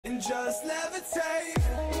just levitate.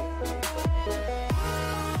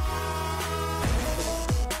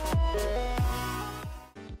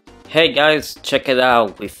 Hey guys, check it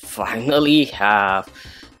out. We finally have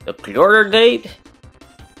the pre-order date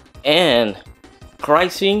and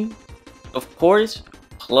pricing, of course,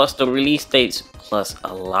 plus the release dates, plus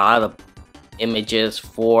a lot of images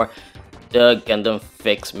for the Gundam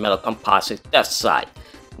Fixed Metal Composite Deathscythe.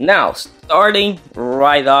 Now, starting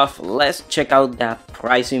right off, let's check out that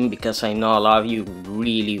pricing because I know a lot of you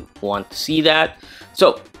really want to see that.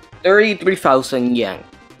 So, 33,000 yen.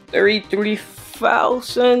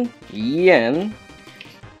 33,000 yen.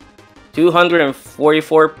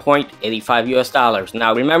 244.85 US dollars.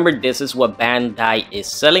 Now remember, this is what Bandai is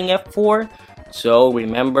selling it for, so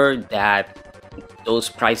remember that those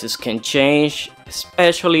prices can change,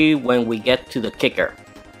 especially when we get to the kicker.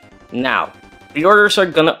 Now, pre-orders are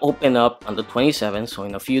gonna open up on the 27th, so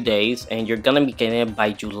in a few days, and you're gonna be getting it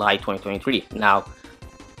by July 2023. Now,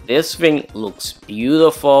 this thing looks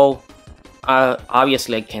beautiful.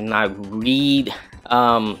 Obviously, I cannot read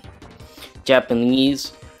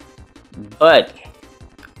Japanese, but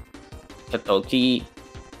Katoki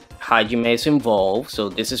Hajime is involved, so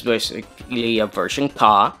this is basically a version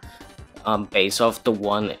Ka, based off the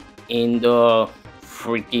one in the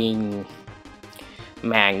freaking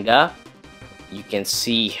manga. You can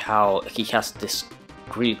see how he has this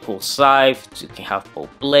really cool scythe. You can have both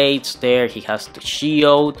blades there. He has the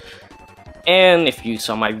shield, and if you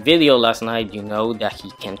saw my video last night, you know that he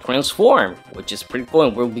can transform, which is pretty cool,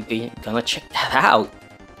 and we'll be gonna check that out.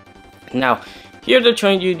 Now, here they're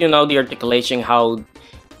showing you, the articulation, how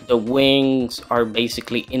the wings are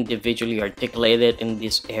basically individually articulated in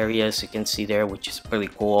these areas. You can see there, which is pretty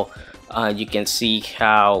cool. You can see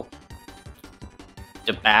how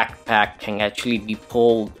the backpack can actually be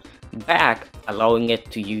pulled back, allowing it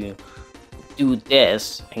to do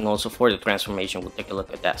this, and also for the transformation. We'll take a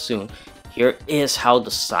look at that soon. Here is how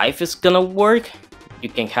the scythe is gonna work. You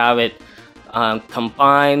can have it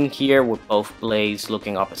combined here with both blades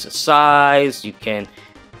looking opposite sides. You can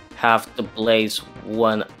have the blades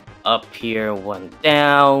one up here, one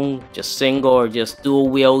down, just single or just dual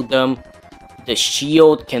wield them. The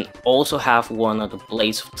shield can also have one of the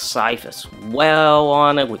blades of the scythe as well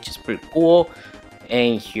on it, which is pretty cool.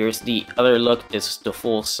 And here's the other look. This is the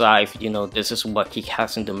full scythe. This is what he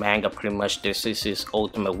has in the manga pretty much. This is his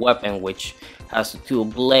ultimate weapon, which has the two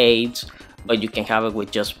blades, but you can have it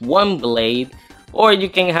with just one blade, or you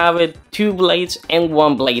can have it two blades and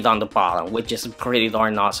one blade on the bottom, which is pretty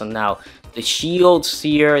darn awesome. Now, the shields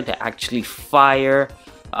here that actually fire,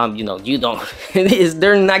 you don't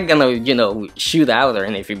they're not gonna shoot out or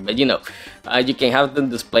anything, but you can have them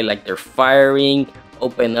display like they're firing,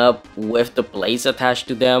 open up with the blades attached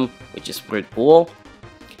to them, which is pretty cool.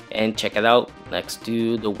 And check it out next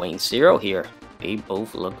to the Wayne Zero here. They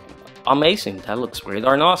both look amazing. That looks pretty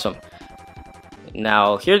darn awesome.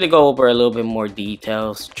 Now, here they go over a little bit more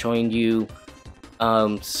details, showing you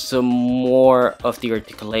some more of the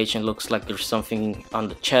articulation. Looks like there's something on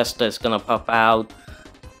the chest that's gonna pop out.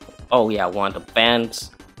 Oh yeah, one of the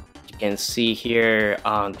bands. You can see here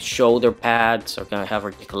on the shoulder pads are gonna have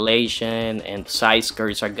articulation, and the side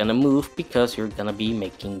skirts are gonna move because you're gonna be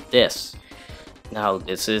making this. Now,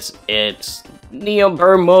 this is its Neo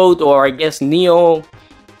Bird mode, or I guess Neo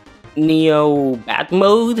Bat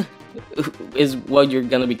mode is what you're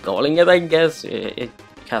gonna be calling it. I guess it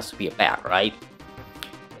has to be a bat, right?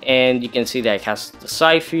 And you can see that it has the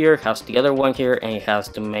scythe here, has the other one here, and it has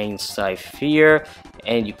the main scythe here,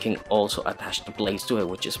 and you can also attach the blades to it,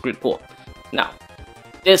 which is pretty cool. Now,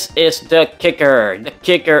 this is the kicker. The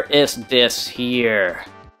kicker is this here.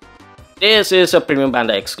 This is a premium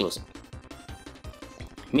Bandai exclusive,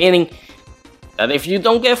 meaning that if you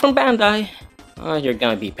don't get it from Bandai, you're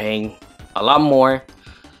gonna be paying a lot more.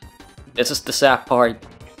 This is the sad part.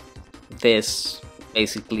 This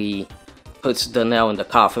basically puts the nail in the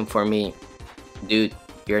coffin for me. Dude,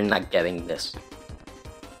 you're not getting this.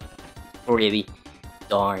 Pretty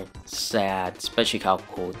darn sad, especially how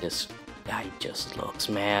cool this guy just looks,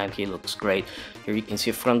 man. He looks great. Here you can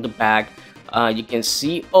see from the back. You can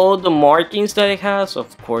see all the markings that it has.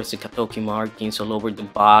 Of course, the Katoki markings all over the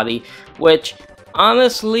body, which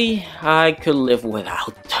honestly, I could live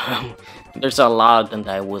without them. There's a lot of them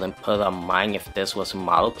that I wouldn't put on mine if this was a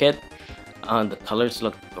model kit. The colors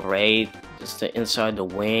look great. Just the inside the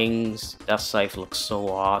wings. That scythe looks so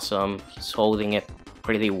awesome. He's holding it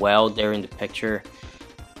pretty well there in the picture.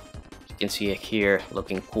 You can see it here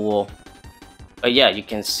looking cool. But yeah, you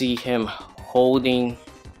can see him holding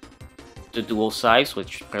the dual scythes,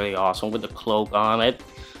 which is pretty awesome with the cloak on it.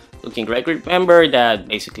 Looking great. Remember that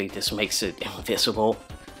basically this makes it invisible.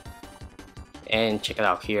 And check it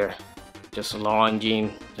out here, just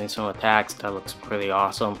lunging, doing some attacks. That looks pretty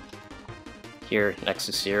awesome. Here next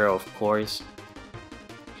to Zero, of course.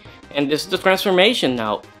 And this is the transformation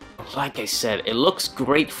now. Like I said, it looks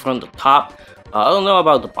great from the top. I don't know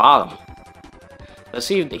about the bottom. Let's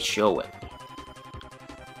see if they show it.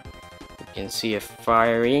 You can see it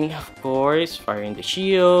firing, of course, firing the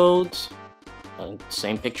shields.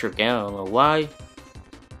 Same picture again, I don't know why.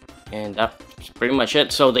 And that's pretty much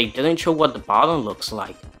it. So they didn't show what the bottom looks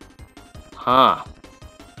like. Huh.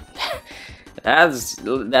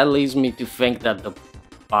 That leads me to think that the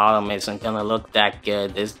bottom isn't gonna look that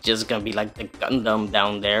good. It's just gonna be like the Gundam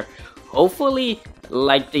down there. Hopefully,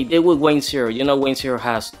 like they did with Wayne Zero. You know, Wayne Zero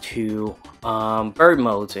has two bird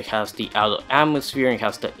modes. It has the out atmosphere and it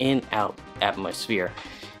has the in-out atmosphere.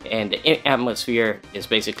 And the in-atmosphere is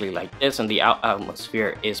basically like this, and the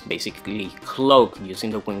out-atmosphere is basically cloaked, using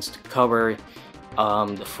the wings to cover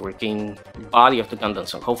the freaking body of the Gundam.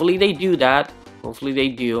 So hopefully they do that. Hopefully they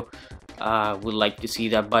do. Would like to see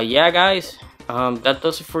that. But yeah, guys, that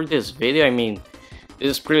does it for this video. I mean, this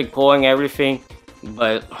is pretty cool and everything,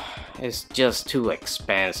 but it's just too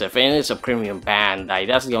expensive, and it's a premium Bandai.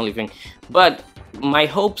 That's the only thing. But my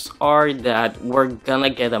hopes are that we're gonna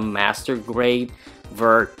get a master grade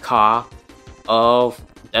Verka of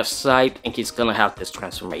Deathscythe, and he's gonna have this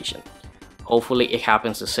transformation. Hopefully it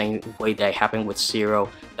happens the same way that it happened with Zero,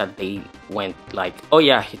 that they went like, oh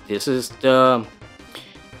yeah, this is the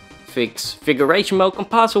figuration mode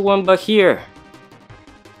composite one, but here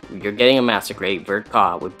you're getting a master grade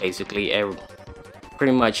Verka with basically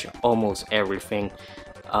pretty much almost everything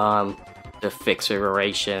the fixed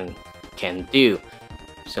figuration can do.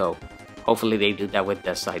 So hopefully they do that with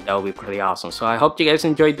Deathscythe. That would be pretty awesome. So I hope you guys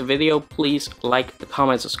enjoyed the video. Please like,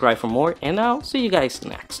 comment, subscribe for more, and I'll see you guys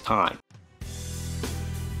next time.